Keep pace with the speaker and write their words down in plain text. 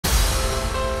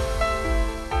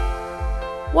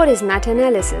What is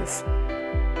meta-analysis?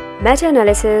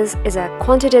 Meta-analysis is a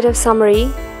quantitative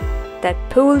summary that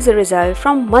pools the result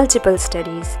from multiple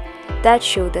studies that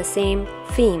show the same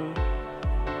theme.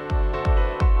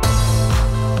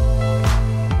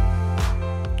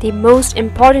 The most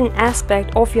important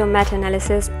aspect of your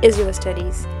meta-analysis is your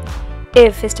studies.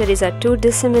 If studies are too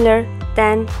dissimilar,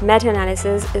 then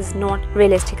meta-analysis is not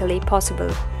realistically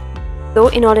possible. So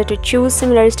in order to choose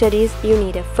similar studies, you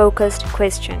need a focused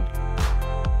question.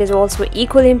 It is also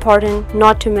equally important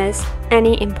not to miss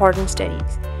any important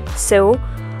studies. So,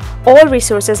 all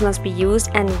resources must be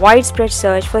used and widespread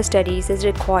search for studies is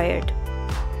required.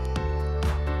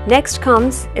 Next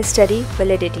comes study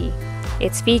validity,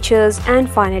 its features, and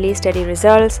finally study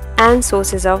results and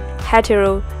sources of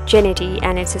heterogeneity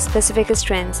and its specific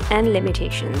strengths and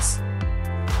limitations.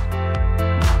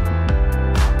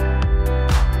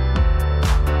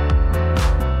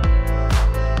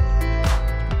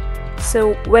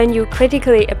 So when you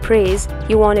critically appraise,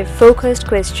 you want a focused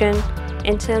question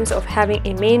in terms of having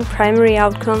a main primary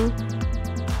outcome,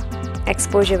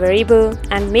 exposure variable,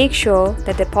 and make sure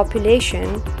that the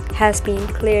population has been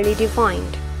clearly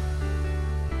defined.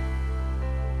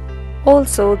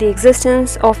 Also, the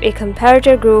existence of a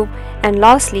comparator group, and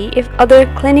lastly, if other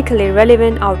clinically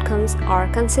relevant outcomes are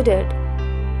considered.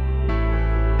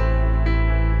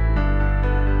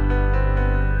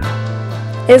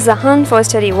 Is the hunt for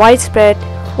study widespread?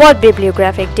 What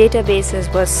bibliographic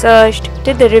databases were searched?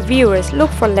 Did the reviewers look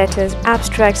for letters,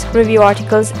 abstracts, review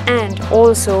articles, and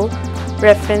also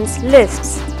reference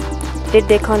lists? Did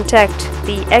they contact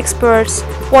the experts?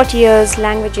 What years,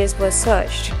 languages were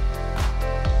searched?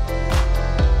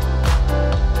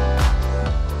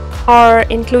 Are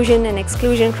inclusion and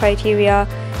exclusion criteria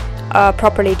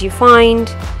properly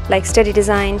defined, like study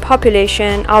design,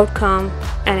 population, outcome,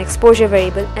 and exposure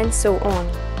variable, and so on?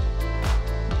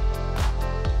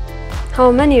 How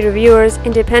many reviewers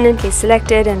independently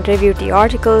selected and reviewed the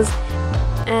articles,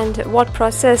 and what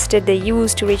process did they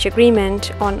use to reach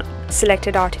agreement on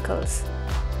selected articles?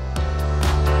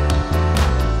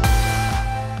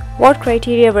 What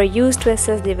criteria were used to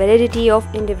assess the validity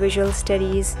of individual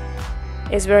studies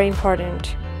is very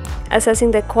important.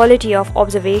 Assessing the quality of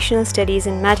observational studies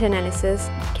in meta-analysis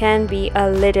can be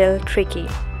a little tricky.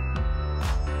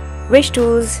 Which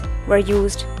tools were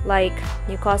used, like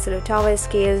Newcastle-Ottawa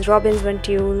scales, Robbins-1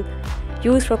 tool,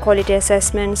 used for quality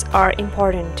assessments, are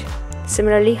important.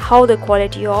 Similarly, how the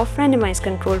quality of randomized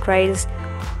controlled trials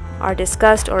are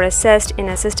discussed or assessed in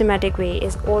a systematic way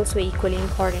is also equally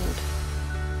important.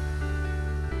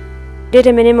 Did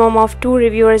a minimum of 2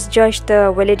 reviewers judge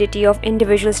the validity of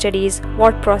individual studies?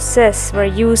 What process were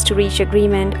used to reach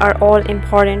agreement are all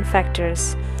important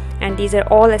factors. And these are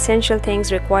all essential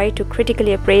things required to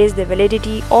critically appraise the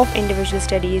validity of individual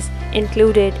studies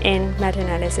included in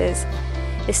meta-analysis.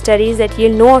 Studies that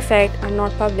yield no effect are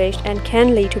not published and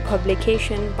can lead to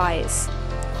publication bias,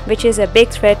 which is a big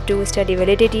threat to study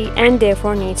validity and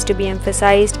therefore needs to be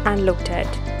emphasized and looked at.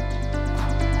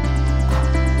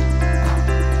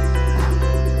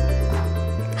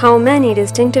 How many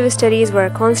distinctive studies were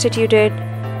constituted?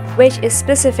 Which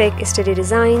specific study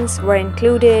designs were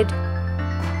included?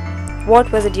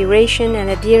 What was the duration and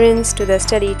adherence to the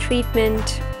study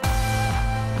treatment?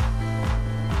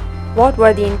 What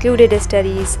were the included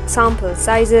studies, sample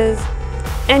sizes?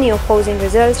 Any opposing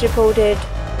results reported?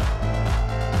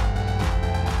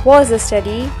 Was the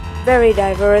study very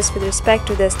diverse with respect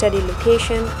to the study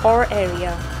location or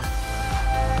area?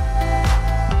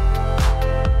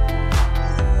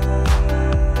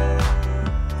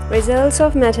 Results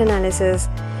of meta-analysis.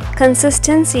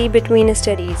 Consistency between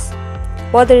studies.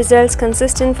 Were the results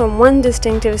consistent from one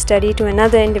distinctive study to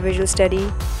another individual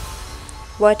study?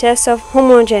 Were tests of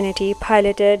homogeneity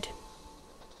piloted?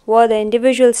 Were the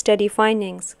individual study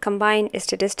findings combined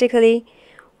statistically?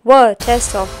 Were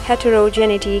tests of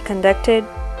heterogeneity conducted?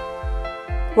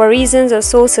 Were reasons or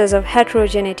sources of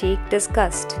heterogeneity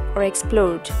discussed or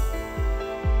explored?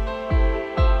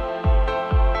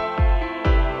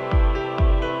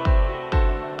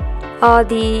 Are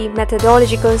the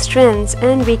methodological strengths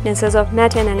and weaknesses of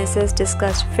meta-analysis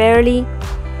discussed fairly?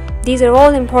 These are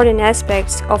all important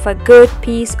aspects of a good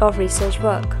piece of research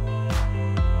work.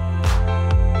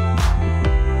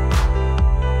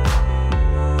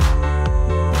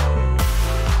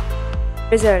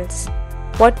 Results.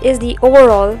 What is the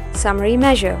overall summary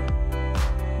measure?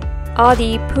 Are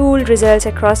the pooled results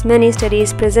across many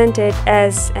studies presented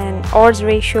as an odds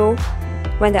ratio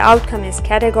when the outcome is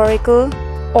categorical,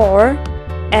 or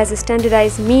as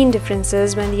standardized mean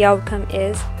differences when the outcome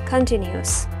is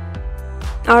continuous?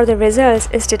 Are the results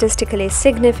statistically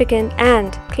significant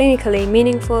and clinically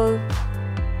meaningful?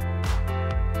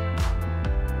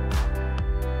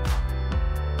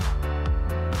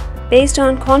 Based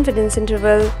on confidence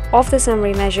interval of the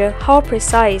summary measure, how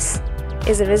precise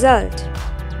is the result?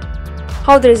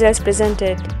 How the results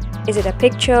presented? Is it a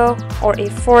picture or a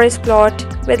forest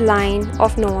plot with line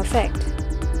of no effect?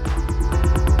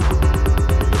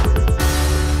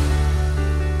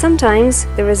 Sometimes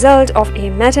the result of a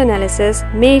meta-analysis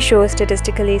may show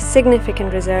statistically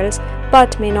significant results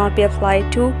but may not be applied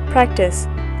to practice.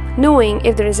 Knowing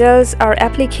if the results are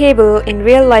applicable in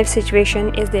real-life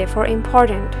situation is therefore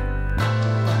important.